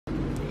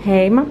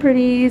Hey my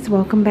pretties,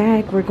 welcome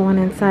back. We're going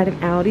inside of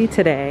Aldi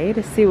today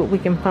to see what we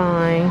can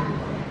find.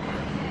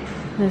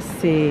 Let's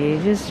see,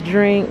 just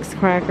drinks,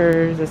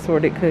 crackers,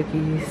 assorted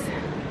cookies.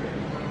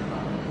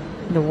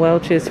 The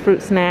Welch's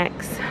fruit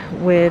snacks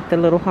with the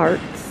little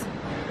hearts.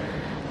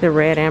 The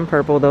red and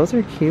purple, those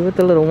are cute with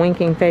the little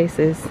winking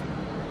faces.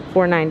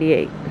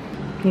 $4.98.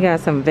 You got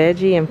some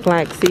veggie and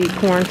flaxseed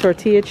corn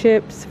tortilla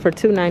chips for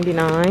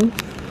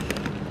 $2.99.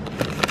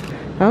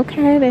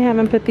 Okay, they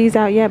haven't put these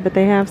out yet, but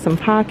they have some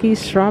Pocky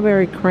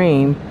strawberry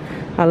cream.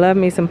 I love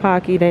me some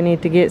Pocky. They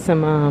need to get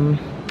some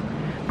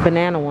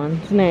banana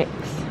ones next.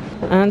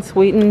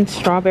 Unsweetened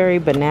strawberry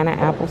banana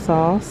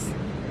applesauce.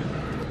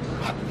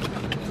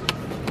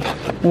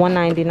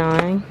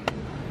 $1.99.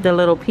 The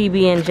little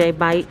PB&J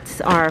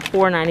bites are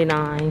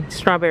 $4.99.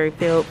 Strawberry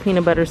filled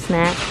peanut butter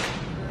snack.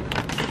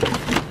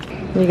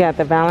 You got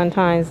the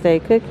Valentine's Day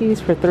cookies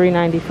for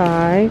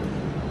 $3.95.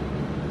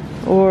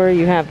 Or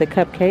you have the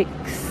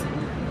cupcakes.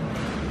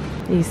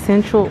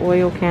 Essential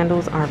oil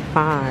candles are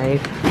 $5.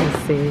 Let's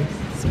see.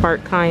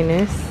 Spark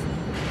Kindness.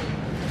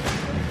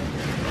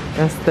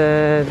 That's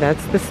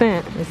the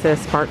scent. It says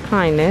Spark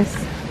Kindness.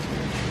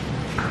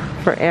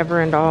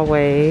 Forever and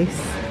always.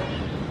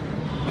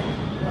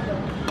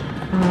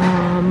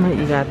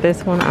 You got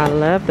this one. I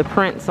love the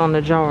prints on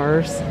the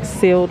jars.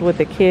 Sealed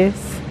with a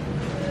kiss.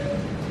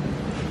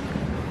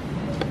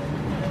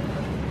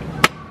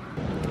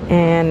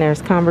 And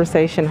there's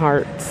conversation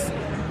hearts.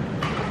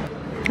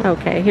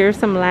 Okay, here's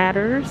some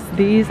ladders.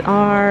 These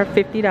are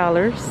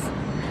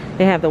 $50.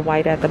 They have the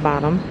white at the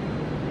bottom.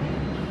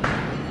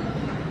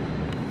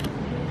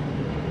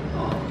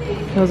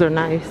 Those are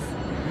nice.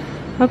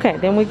 Okay,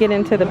 then we get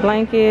into the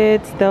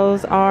blankets.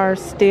 Those are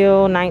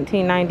still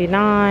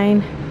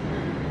 $19.99.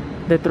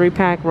 The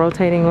 3-pack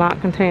rotating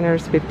lock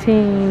containers,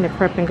 $15. The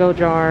prep and go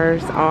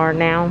jars are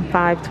now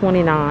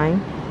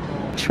 $5.29.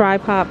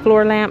 Tripod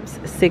floor lamps,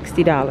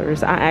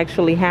 $60. I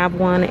actually have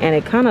one and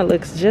it kind of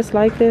looks just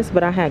like this,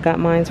 but I had got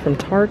mine from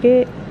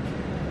Target.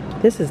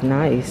 This is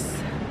nice.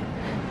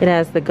 It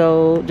has the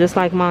gold just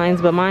like mine's,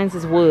 but mine's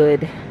is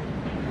wood.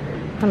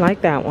 I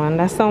like that one.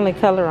 That's the only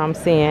color I'm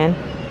seeing.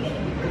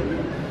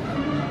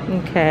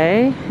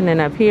 Okay, and then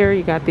up here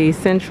you got the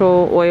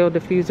essential oil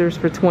diffusers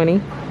for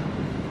 $20.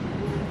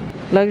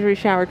 Luxury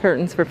shower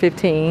curtains for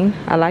 $15.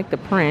 I like the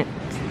print.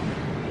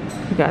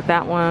 You got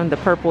that one, the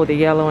purple, the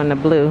yellow, and the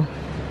blue.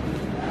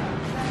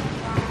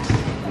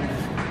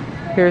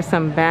 Here's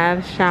some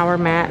bath shower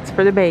mats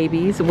for the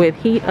babies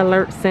with heat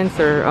alert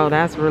sensor. Oh,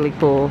 that's really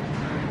cool.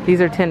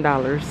 These are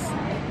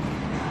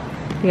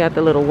 $10. You got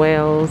the little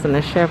whales and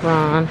the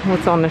chevron.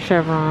 What's on the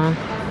chevron?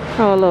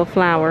 Oh, a little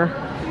flower.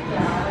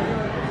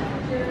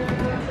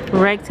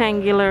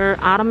 Rectangular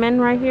ottoman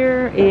right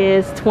here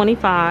is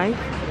 $25.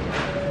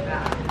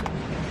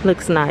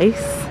 Looks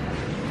nice.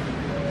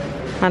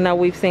 I know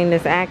we've seen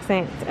this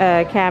accent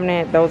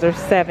cabinet. Those are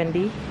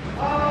 $70.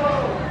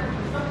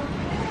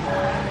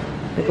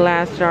 The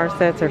glass jar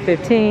sets are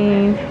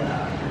 $15.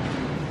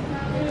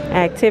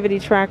 Activity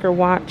tracker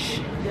watch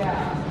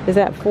is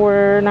at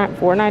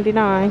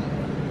 $4.99.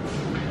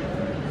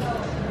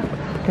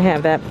 They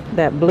have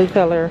that blue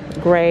color,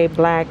 gray,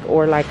 black,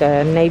 or like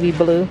a navy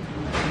blue.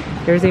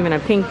 There's even a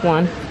pink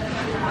one.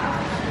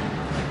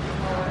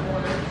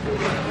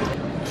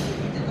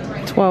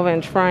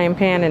 12-inch frying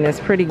pan in this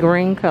pretty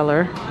green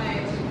color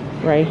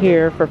right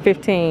here for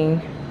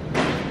 $15.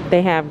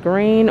 They have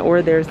green,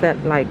 or there's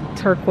that like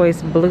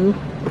turquoise blue.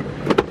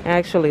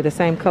 Actually the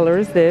same color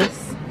as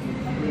this.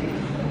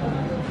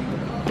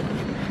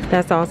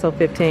 That's also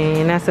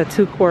 $15. That's a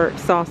 2-quart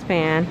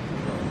saucepan.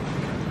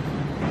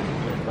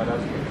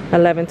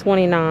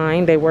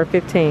 $11.29. They were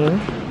 $15.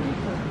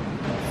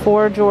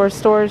 4-drawer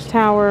storage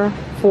tower,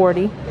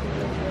 $40.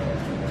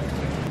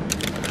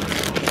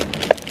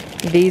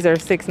 These are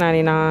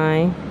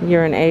 $6.99.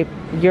 You're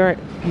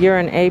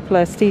an A+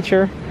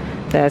 teacher.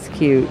 That's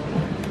cute.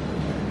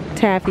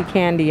 Taffy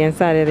candy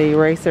inside of the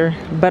eraser.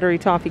 Buttery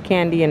toffee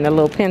candy and the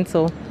little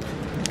pencil.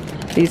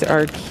 These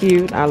are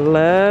cute. I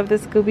love the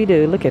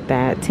Scooby-Doo. Look at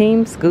that.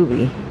 Team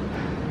Scooby.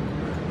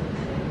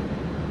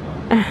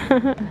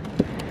 And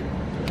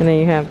then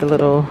you have the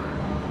little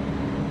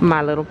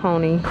My Little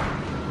Pony.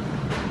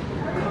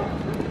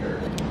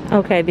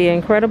 Okay, the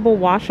incredible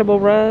washable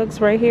rugs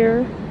right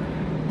here.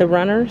 The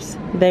runners,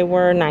 they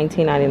were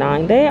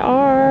 $19.99. They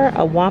are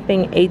a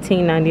whopping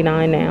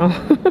 $18.99 now.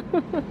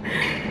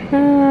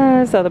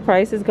 So the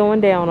price is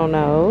going down on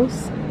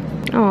those.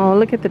 Oh,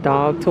 look at the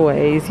dog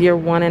toys. You're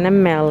wanting a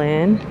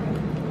melon.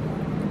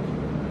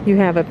 You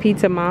have a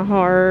pizza my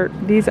heart.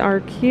 These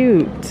are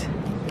cute.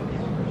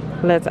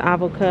 Let's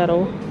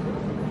avocado.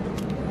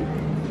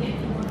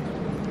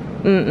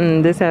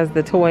 This has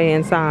the toy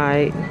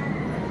inside.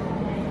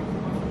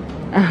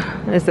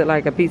 Is it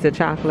like a piece of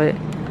chocolate?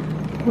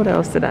 What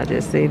else did I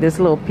just see? This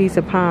little piece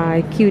of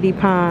pie, cutie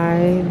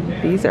pie.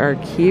 These are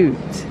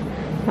cute.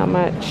 How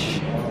much?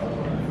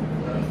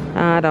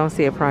 I don't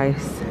see a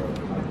price.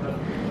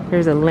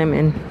 Here's a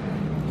lemon.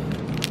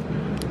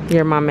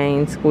 You're my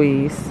main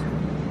squeeze.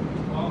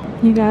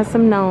 You got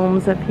some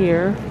gnomes up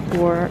here.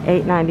 for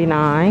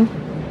 $8.99.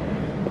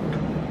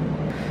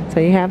 So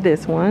you have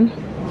this one.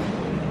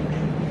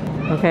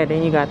 Okay,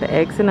 then you got the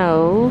X and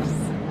O's.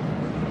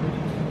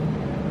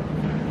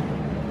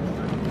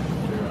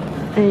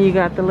 And you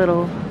got the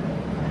little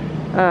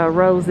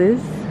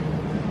roses.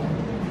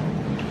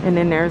 And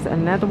then there's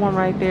another one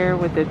right there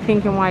with the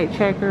pink and white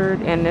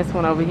checkered, and this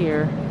one over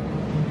here.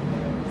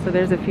 So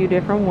there's a few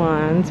different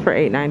ones for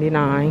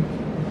 $8.99.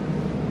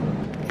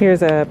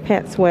 Here's a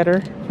pet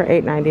sweater for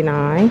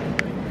 $8.99.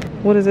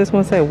 What does this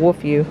one say?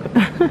 Wolf you.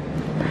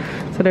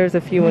 So there's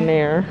a few in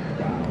there.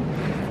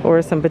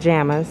 Or some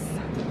pajamas.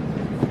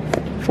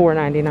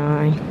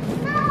 $4.99.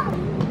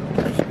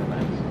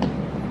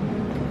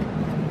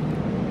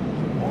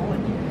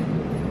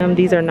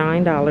 These are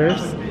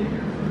 $9.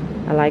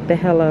 I like the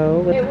hello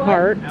with the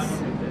hearts.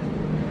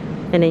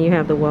 And then you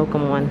have the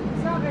welcome one.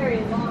 It's not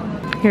very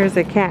long. Here's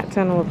a cat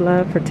tunnel of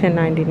love for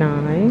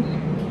 $10.99.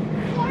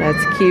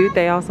 That's cute.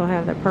 They also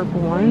have that purple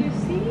one. You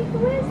see?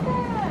 Who is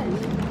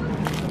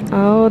that?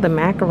 Oh, the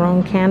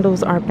macaron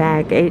candles are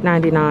back.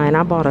 $8.99.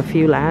 I bought a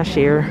few last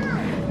year.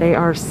 They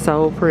are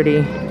so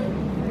pretty.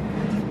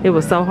 It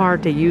was so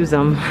hard to use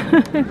them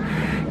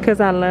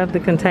because I love the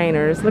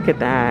containers. Look at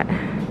that.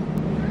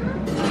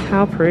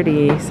 How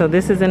pretty. So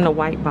this is in the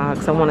white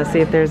box. I want to see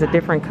if there's a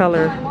different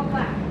color,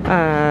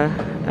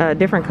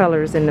 different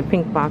colors in the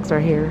pink box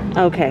right here.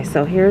 Okay,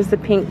 so here's the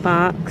pink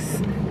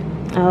box.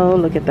 Oh,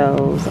 look at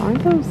those.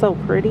 Aren't those so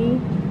pretty?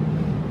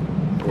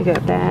 You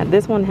got that.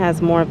 This one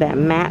has more of that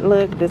matte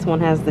look. This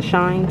one has the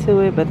shine to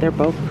it, but they're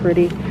both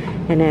pretty.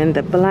 And then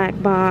the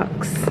black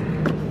box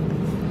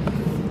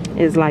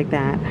is like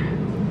that.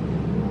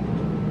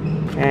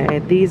 Okay,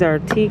 these are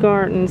tea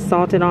garden,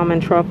 salted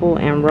almond truffle,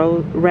 and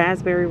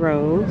raspberry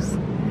rose.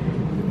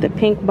 The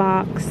pink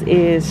box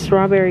is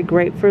strawberry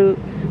grapefruit,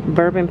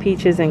 bourbon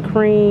peaches and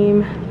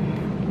cream.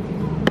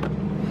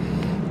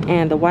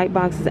 And the white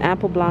box is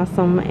apple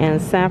blossom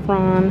and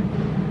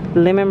saffron,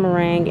 lemon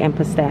meringue, and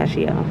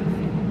pistachio.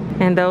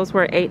 And those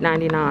were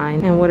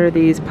 $8.99. And what are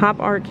these? Pop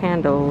art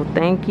candle.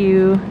 Thank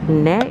you.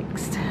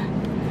 Next.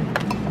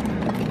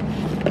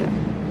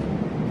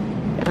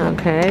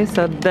 Okay,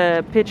 so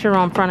the picture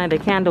on front of the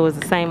candle is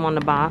the same on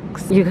the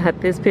box. You got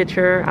this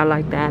picture. I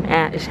like that.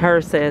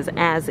 Hers says,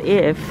 as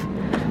if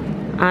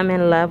I'm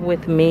in love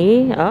with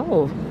me.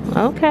 Oh,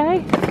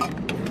 okay.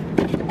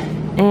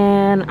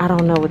 And I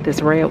don't know what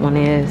this red one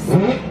is.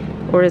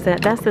 Or is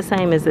that's the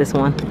same as this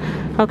one.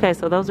 Okay,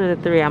 so those are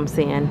the three I'm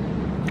seeing.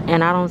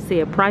 And I don't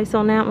see a price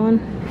on that one.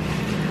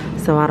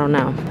 So I don't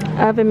know.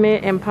 Oven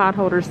mitt and pot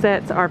holder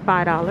sets are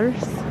 $5.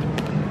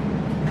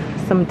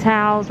 Some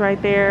towels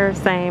right there,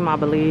 same I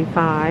believe,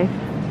 $5.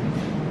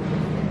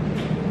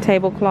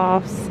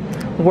 Tablecloths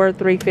were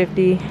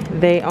 $3.50.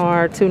 They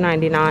are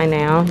 $2.99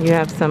 now. You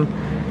have some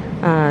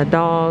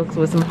dogs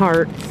with some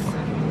hearts,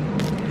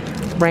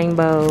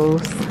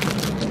 rainbows,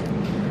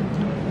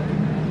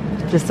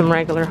 just some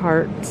regular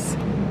hearts.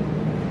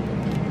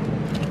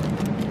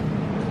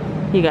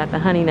 You got the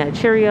Honey Nut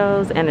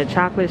Cheerios and the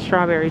Chocolate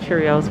Strawberry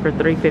Cheerios for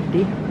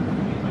 $3.50.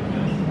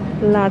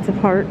 Lots of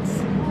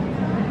hearts.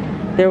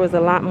 There was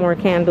a lot more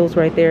candles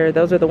right there.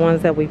 Those are the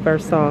ones that we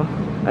first saw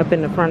up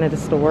in the front of the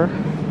store.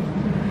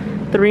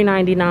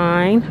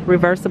 $3.99.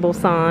 Reversible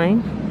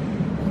sign.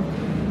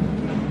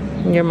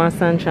 You're my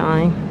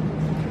sunshine.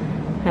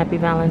 Happy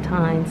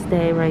Valentine's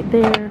Day right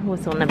there.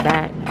 What's on the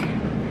back?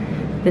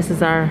 This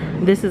is our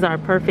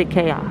perfect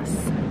chaos.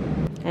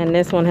 And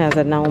this one has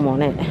a gnome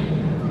on it.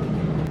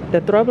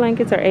 The throw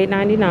blankets are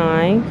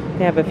 $8.99.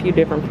 They have a few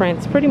different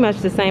prints. Pretty much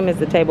the same as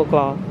the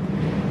tablecloth.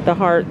 The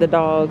heart, the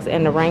dogs,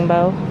 and the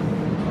rainbow.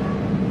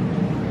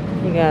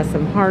 You got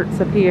some hearts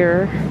up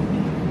here.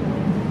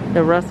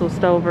 The Russell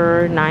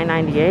Stover,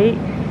 $9.98.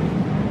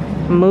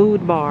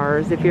 Mood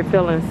bars. If you're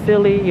feeling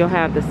silly, you'll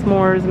have the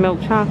s'mores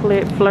milk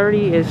chocolate.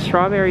 Flirty is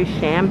strawberry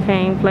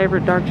champagne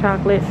flavored dark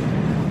chocolate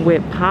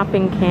with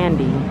popping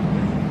candy.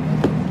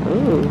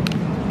 Ooh.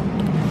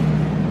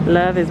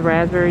 Love is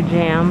raspberry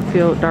jam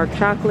filled dark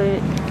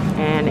chocolate.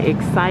 And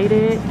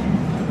Excited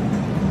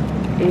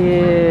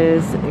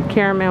is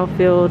caramel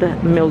filled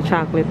milk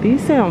chocolate.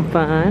 These sound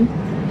fun.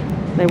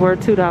 They were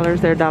 $2.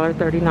 They're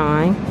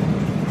 $1.39.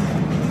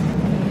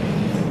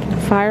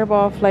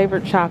 Fireball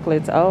flavored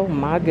chocolates. Oh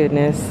my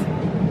goodness.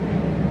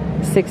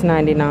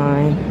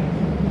 $6.99.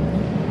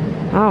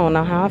 I don't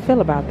know how I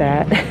feel about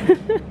that.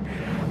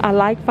 I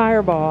like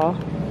Fireball.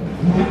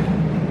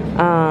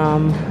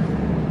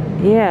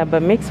 Yeah,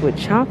 but mixed with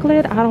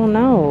chocolate, I don't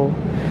know.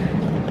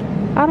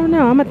 I'm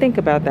gonna think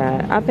about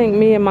that. I think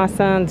me and my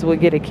sons would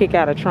get a kick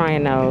out of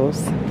trying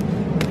those.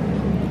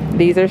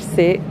 These are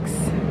 $6.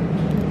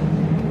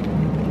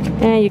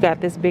 And you got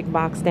this big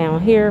box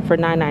down here for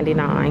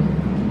 $9.99.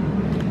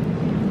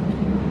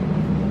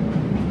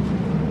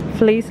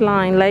 Fleece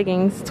line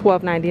leggings,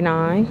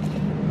 $12.99.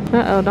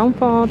 Uh-oh, don't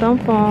fall,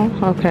 don't fall.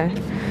 Okay.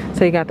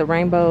 So you got the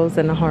rainbows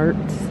and the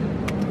hearts.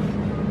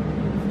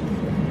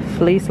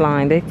 Fleece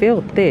line, they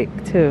feel thick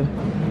too.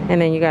 And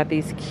then you got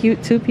these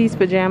cute two-piece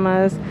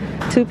pajamas,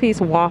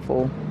 two-piece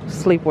waffle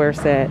sleepwear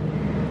set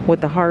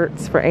with the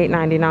hearts for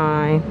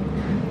 $8.99.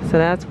 So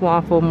that's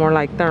waffle, more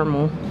like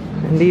thermal.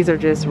 And these are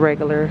just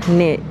regular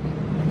knit.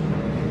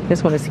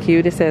 This one is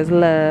cute. It says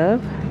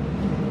love.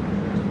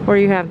 Or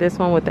you have this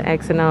one with the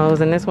X and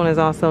O's, and this one is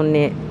also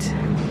knit.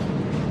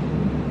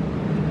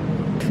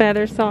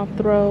 Feather soft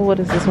throw. What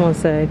does this one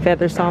say?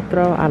 Feather soft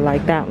throw. I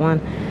like that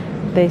one.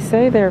 They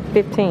say they're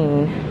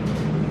 15.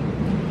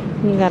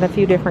 You got a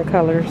few different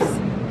colors.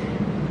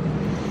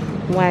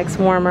 Wax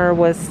warmer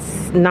was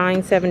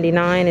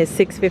 $9.79. It's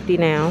 $6.50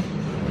 now.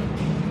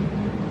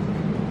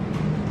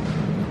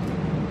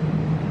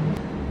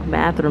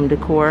 Bathroom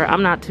decor.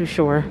 I'm not too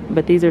sure,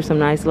 but these are some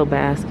nice little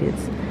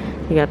baskets.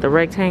 You got the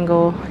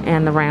rectangle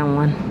and the round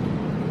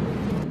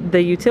one.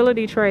 The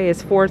utility tray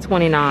is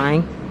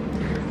 $4.29.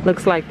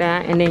 Looks like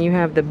that. And then you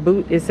have the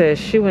boot. It says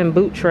shoe and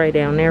boot tray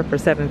down there for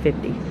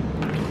 $7.50.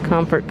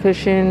 Comfort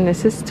cushion.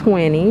 This is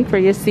 $20 for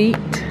your seat.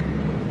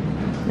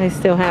 They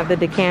still have the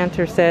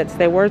decanter sets.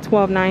 They were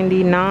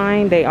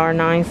 $12.99. They are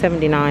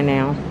 $9.79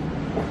 now.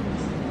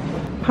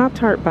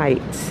 Pop-Tart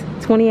Bites.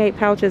 28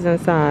 pouches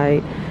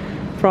inside.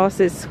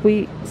 Frosted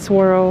sweet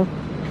swirl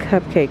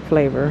cupcake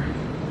flavor.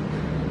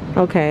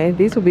 Okay,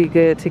 these will be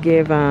good to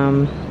give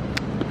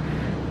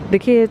the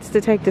kids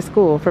to take to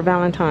school for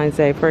Valentine's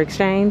Day for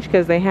exchange,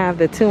 because they have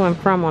the to and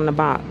from on the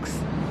box.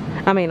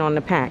 I mean on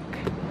the pack.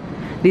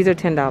 These are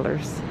 $10.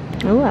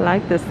 Oh, I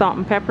like the salt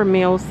and pepper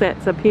meal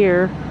sets up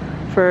here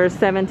for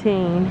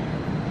 $17.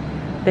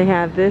 They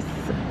have this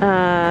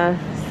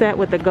set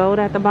with the gold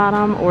at the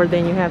bottom, or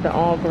then you have the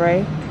all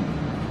gray.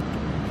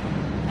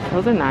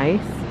 Those are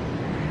nice.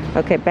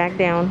 Okay, back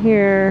down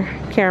here,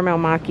 caramel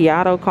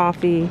macchiato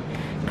coffee,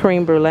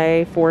 cream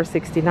brulee,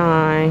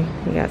 $4.69.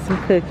 You got some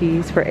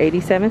cookies for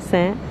 87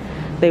 cents.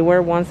 They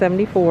were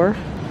 $1.74.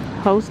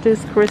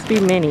 Hostess crispy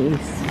minis,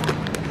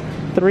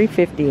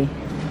 $3.50.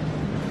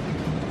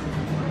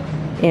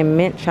 In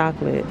mint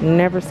chocolate.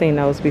 Never seen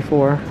those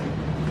before.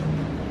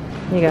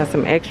 You got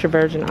some extra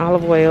virgin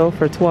olive oil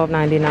for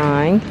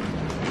 $12.99.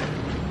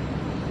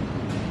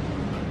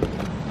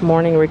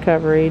 Morning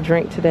recovery,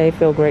 drink today,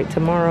 feel great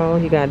tomorrow.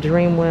 You got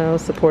Dream Well,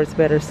 supports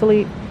better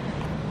sleep.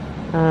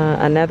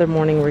 Another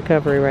morning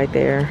recovery right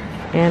there.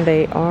 And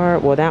they are,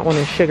 well, that one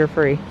is sugar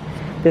free.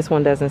 This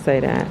one doesn't say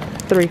that.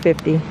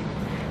 $3.50.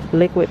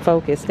 Liquid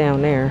Focus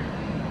down there.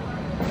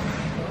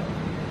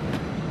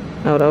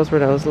 Oh, those were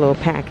those little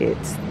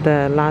packets.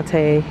 The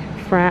latte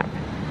frap,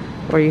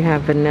 or you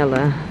have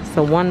vanilla.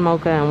 So one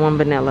mocha and one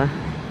vanilla.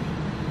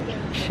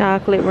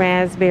 Chocolate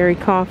raspberry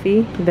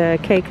coffee, the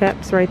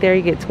K-cups right there,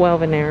 you get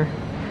 12 in there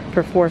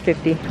for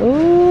 $4.50.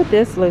 Oh,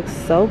 this looks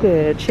so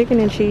good. Chicken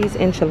and cheese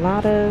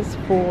enchiladas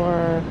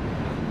for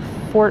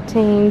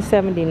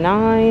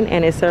 $14.79,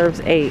 and it serves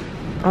 8.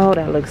 Oh,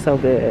 that looks so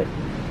good.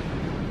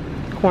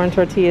 Corn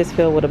tortillas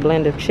filled with a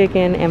blend of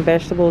chicken and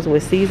vegetables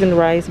with seasoned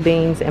rice,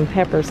 beans, and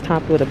peppers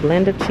topped with a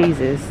blend of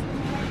cheeses.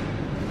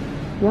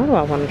 Why do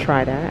I want to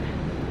try that?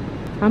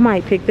 I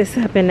might pick this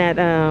up in that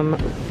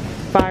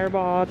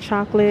Fireball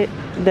chocolate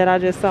that I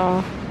just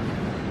saw.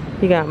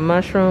 You got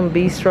mushroom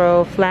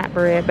bistro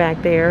flatbread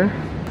back there.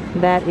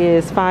 That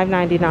is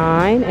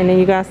 $5.99. And then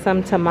you got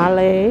some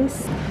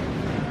tamales,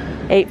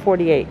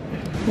 $8.48.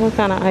 What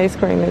kind of ice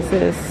cream is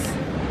this?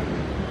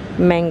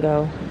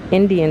 Mango,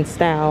 Indian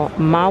style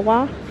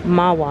mawa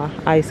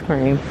ice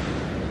cream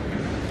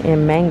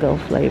in mango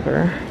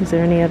flavor. Is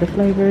there any other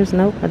flavors?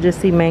 Nope, I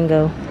just see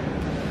mango.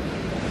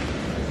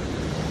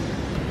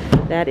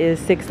 That is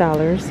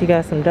 $6. You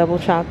got some double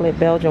chocolate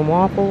Belgian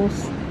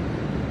waffles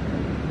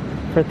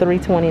for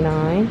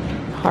 $3.29.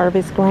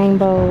 Harvest grain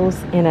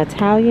bowls in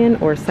Italian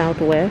or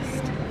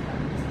Southwest.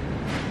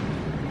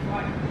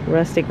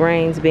 Rustic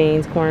grains,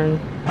 beans,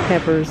 corn,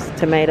 peppers,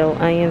 tomato,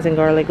 onions, and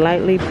garlic,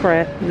 lightly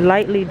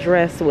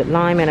dressed with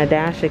lime and a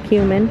dash of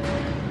cumin.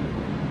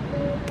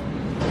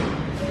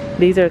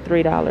 These are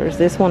 $3.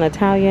 This one,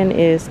 Italian,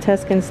 is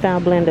Tuscan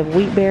style blend of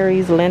wheat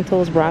berries,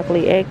 lentils,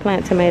 broccoli,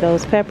 eggplant,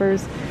 tomatoes,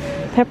 peppers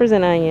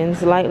and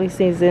onions, lightly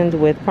seasoned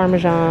with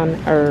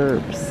Parmesan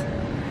herbs.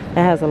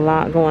 That has a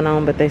lot going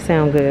on, but they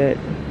sound good.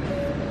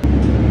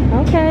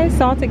 Okay,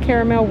 salted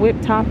caramel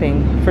whipped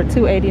topping for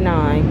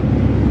 $2.89.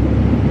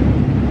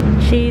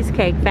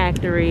 Cheesecake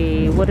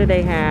Factory. What do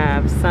they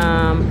have?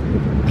 Some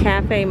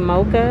cafe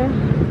mocha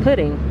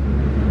pudding.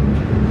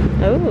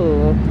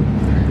 Oh,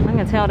 I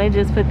can tell they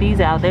just put these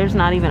out. There's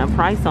not even a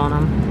price on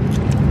them.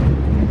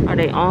 Are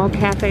they all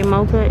cafe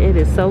mocha? It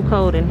is so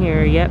cold in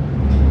here. Yep.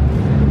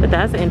 But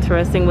that's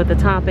interesting with the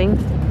topping.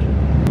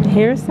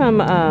 Here's some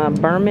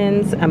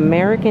Berman's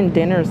American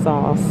dinner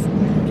sauce,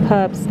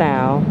 pub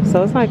style.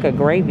 So it's like a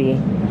gravy,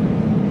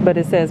 but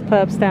it says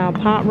pub style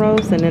pot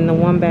roast, and then the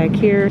one back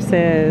here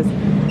says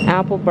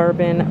apple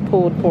bourbon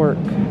pulled pork.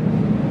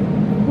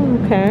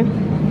 Okay.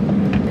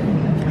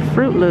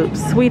 Fruit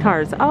Loops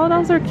Sweethearts. Oh,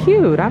 those are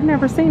cute. I've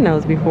never seen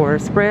those before.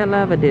 Spread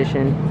Love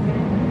edition.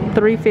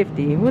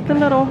 $3.50 with the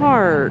little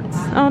hearts.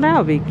 Oh, that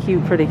would be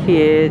cute for the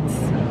kids.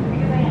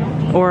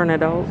 Or an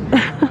adult.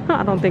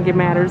 I don't think it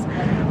matters.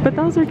 But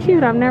those are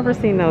cute. I've never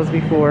seen those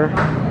before.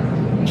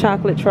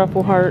 Chocolate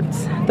truffle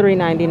hearts,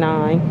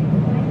 $3.99.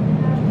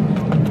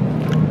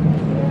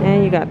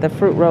 And you got the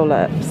fruit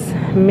roll-ups.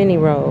 mini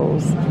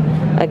rolls.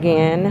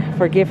 Again,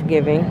 for gift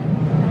giving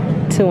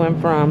to and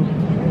from.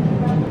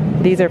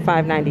 These are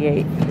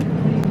 $5.98.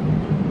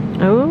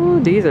 Oh,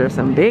 these are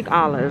some big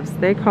olives.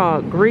 They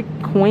call Greek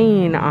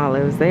Queen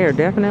olives. They are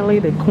definitely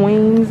the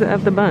queens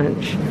of the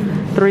bunch.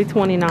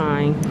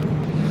 $3.29.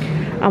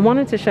 I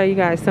wanted to show you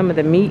guys some of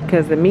the meat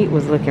because the meat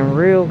was looking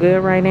real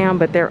good right now,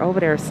 but they're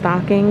over there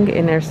stocking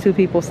and there's 2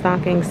 people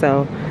stocking,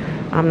 so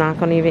I'm not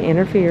going to even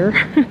interfere.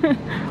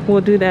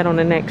 We'll do that on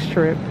the next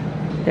trip.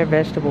 Their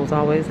vegetables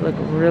always look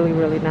really,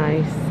 really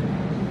nice.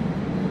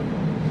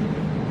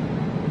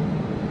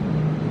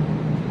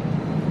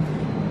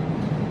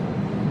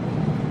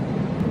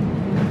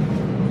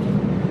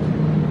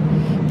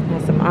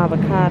 Got some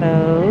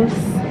avocados.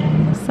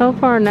 So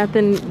far,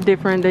 nothing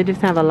different. They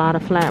just have a lot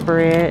of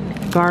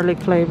flatbread, garlic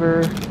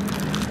flavor,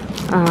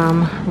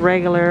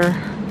 regular.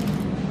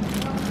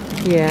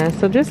 Yeah,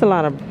 so just a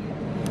lot of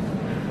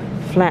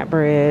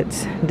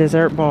flatbreads,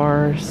 dessert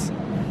bars,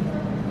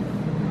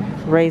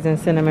 raisin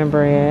cinnamon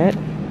bread.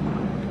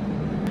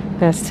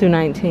 That's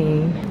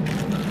 $2.19.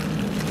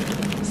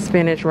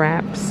 Spinach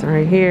wraps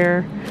right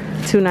here,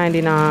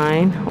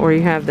 $2.99. Or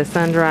you have the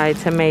sun-dried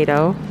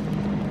tomato.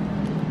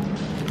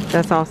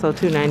 That's also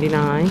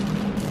 $2.99.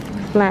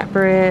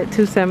 Flatbread,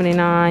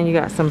 $2.79. You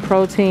got some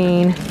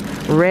protein,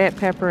 red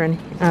pepper and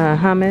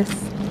hummus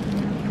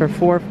for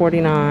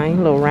 $4.49.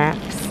 Little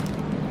wraps.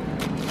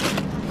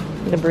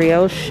 The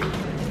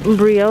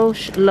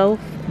brioche loaf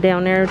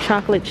down there,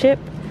 chocolate chip,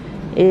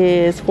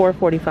 is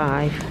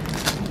 $4.45.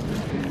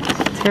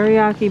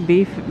 Teriyaki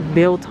beef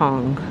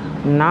biltong.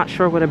 Not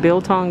sure what a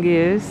biltong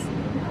is,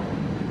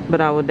 but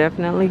I will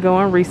definitely go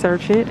and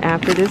research it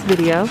after this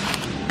video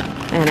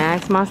and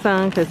ask my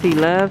son, because he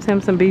loves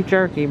him some beef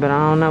jerky, but I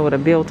don't know what a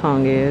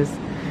biltong is.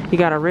 You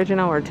got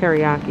original or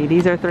teriyaki.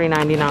 These are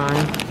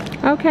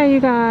 $3.99. Okay, you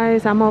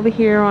guys, I'm over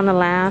here on the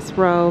last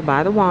row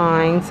by the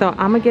wine, so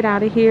I'm gonna get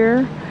out of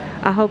here.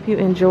 I hope you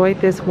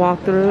enjoyed this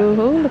walkthrough.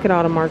 Oh, look at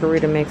all the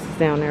margarita mixes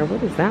down there.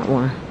 What is that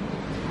one?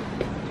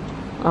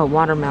 Oh,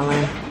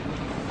 watermelon.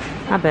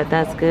 I bet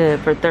that's good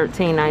for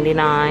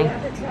 $13.99.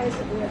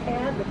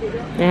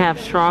 They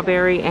have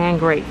strawberry and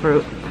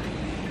grapefruit.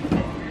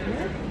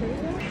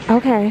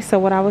 Okay, so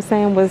what I was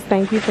saying was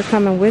thank you for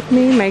coming with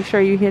me. Make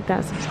sure you hit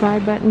that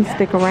subscribe button,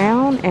 stick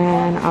around,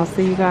 and I'll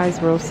see you guys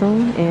real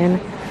soon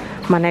in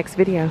my next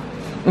video.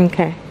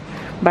 Okay,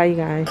 bye you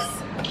guys.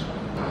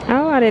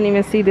 Oh, I didn't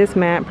even see this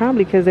mat,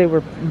 probably because they were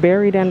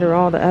buried under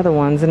all the other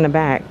ones in the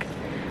back.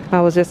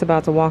 I was just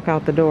about to walk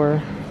out the door.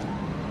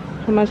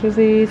 How much was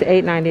these?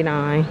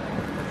 $8.99.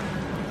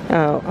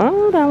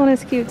 Oh, that one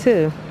is cute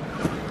too.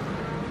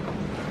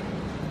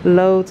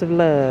 Loads of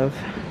love.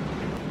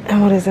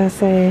 And what does that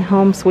say?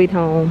 Home sweet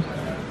home.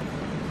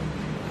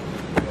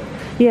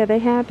 Yeah, they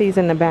had these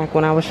in the back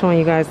when I was showing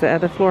you guys the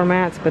other floor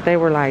mats, but they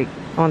were like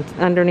on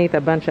underneath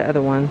a bunch of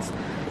other ones.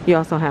 You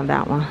also have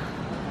that one.